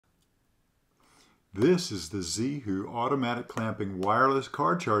This is the Sirui automatic clamping wireless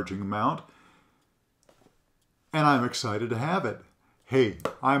car charging mount, and I'm excited to have it. Hey,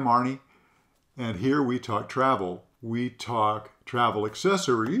 I'm Arnie, and here we talk travel. We talk travel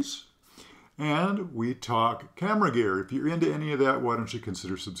accessories, and we talk camera gear. If you're into any of that, why don't you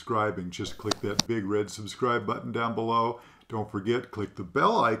consider subscribing? Just click that big red subscribe button down below. Don't forget, click the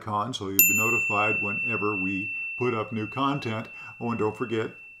bell icon so you'll be notified whenever we put up new content. Oh, and don't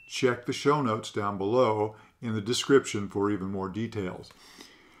forget, check the show notes down below in the description for even more details.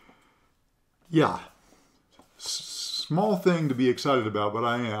 Yeah, small thing to be excited about, but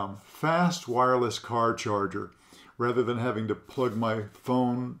I am. Fast wireless car charger. Rather than having to plug my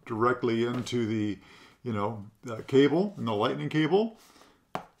phone directly into the, cable, and the lightning cable,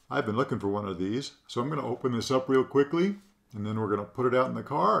 I've been looking for one of these. So I'm going to open this up real quickly, and then we're going to put it out in the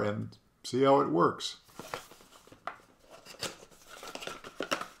car and see how it works.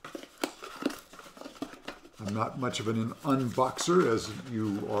 I'm not much of an unboxer, as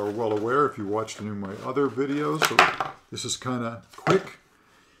you are well aware if you watched any of my other videos, so this is kind of quick.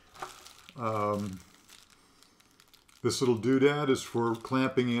 This little doodad is for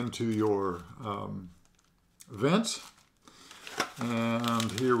clamping into your vent.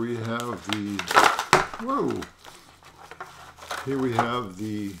 And here we have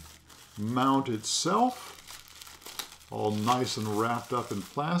the mount itself, all nice and wrapped up in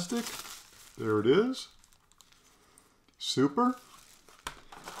plastic. There it is. Super.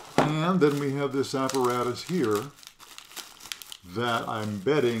 And then we have this apparatus here that I'm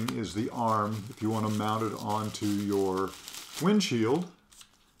betting is the arm if you want to mount it onto your windshield.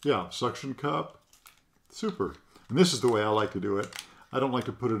 Yeah, suction cup. Super. And this is the way I like to do it. I don't like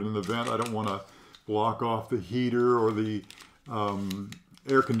to put it in the vent. I don't want to block off the heater or the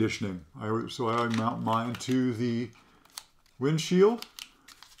air conditioning. So I mount mine to the windshield.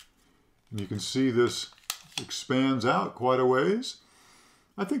 And you can see this expands out quite a ways.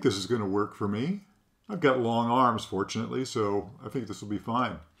 I think this is going to work for me. I've got long arms, fortunately, so I think this will be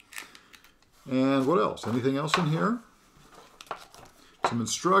fine. And what else? Anything else in here? Some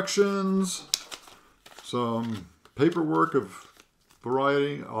instructions, some paperwork of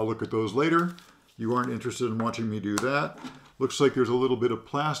variety. I'll look at those later. You aren't interested in watching me do that. Looks like there's a little bit of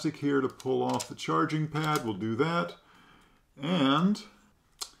plastic here to pull off the charging pad. We'll do that. And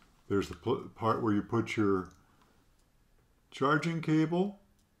there's the part where you put your charging cable.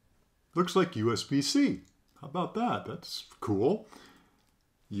 Looks like USB-C. How about that? That's cool.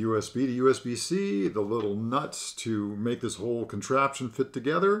 USB to USB-C, the little nuts to make this whole contraption fit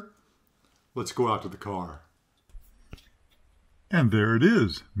together. Let's go out to the car. And there it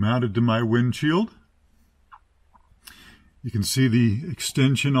is, mounted to my windshield. You can see the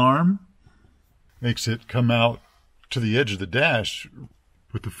extension arm. Makes it come out to the edge of the dash.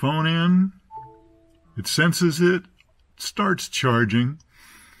 Put the phone in. It senses it. Starts charging.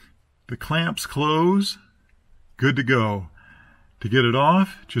 The clamps close, good to go. To get it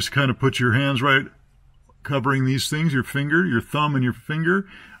off, just kind of put your hands right covering these things, your finger, your thumb and your finger,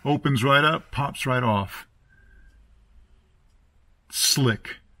 opens right up, pops right off.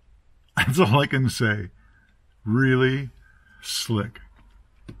 Slick. That's all I can say. Really slick.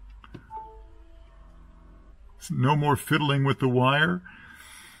 No more fiddling with the wire.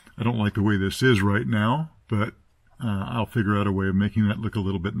 I don't like the way this is right now, but I'll figure out a way of making that look a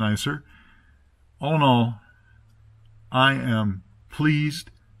little bit nicer. All in all, I am pleased,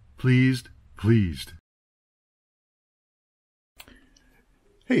 pleased, pleased.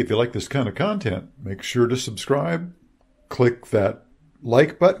 Hey, if you like this kind of content, make sure to subscribe, click that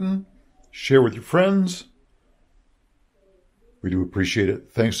like button, share with your friends. We do appreciate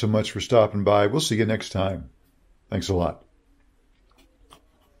it. Thanks so much for stopping by. We'll see you next time. Thanks a lot.